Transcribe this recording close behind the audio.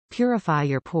Purify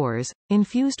your pores.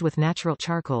 Infused with natural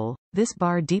charcoal, this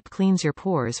bar deep cleans your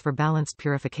pores for balanced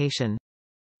purification.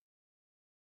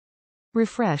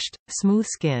 Refreshed, smooth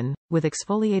skin, with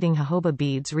exfoliating jojoba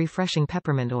beads refreshing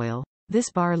peppermint oil.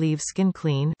 This bar leaves skin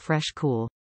clean, fresh, cool.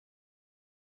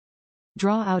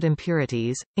 Draw out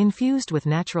impurities. Infused with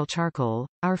natural charcoal,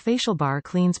 our facial bar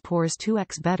cleans pores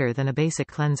 2x better than a basic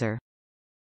cleanser.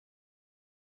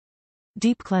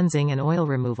 Deep cleansing and oil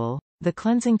removal. The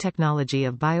cleansing technology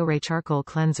of Bioré Charcoal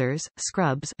cleansers,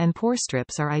 scrubs, and pore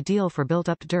strips are ideal for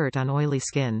built-up dirt on oily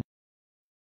skin.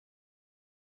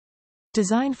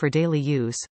 Designed for daily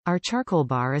use, our charcoal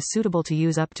bar is suitable to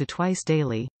use up to twice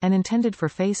daily, and intended for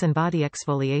face and body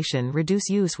exfoliation. Reduce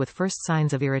use with first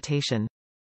signs of irritation.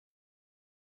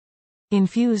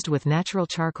 Infused with natural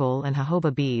charcoal and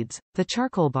jojoba beads, the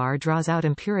charcoal bar draws out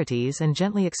impurities and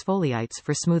gently exfoliates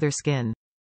for smoother skin.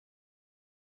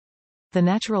 The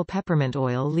natural peppermint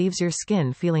oil leaves your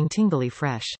skin feeling tingly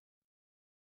fresh.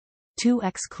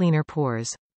 2x cleaner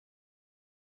pores.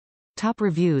 Top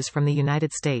reviews from the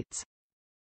United States.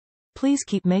 Please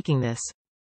keep making this.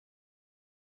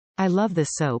 I love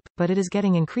this soap, but it is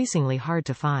getting increasingly hard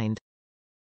to find.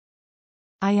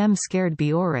 I am scared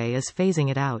Bioré is phasing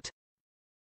it out.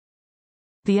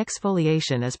 The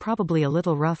exfoliation is probably a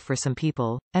little rough for some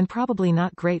people, and probably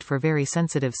not great for very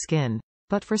sensitive skin.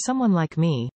 But for someone like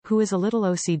me, who is a little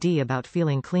OCD about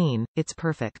feeling clean, it's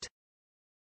perfect.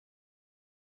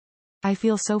 I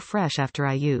feel so fresh after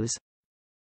I use.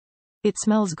 It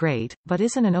smells great, but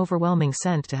isn't an overwhelming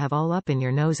scent to have all up in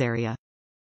your nose area.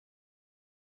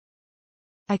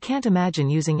 I can't imagine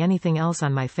using anything else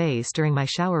on my face during my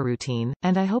shower routine,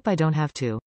 and I hope I don't have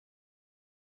to.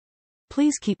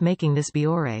 Please keep making this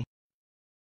Bioré.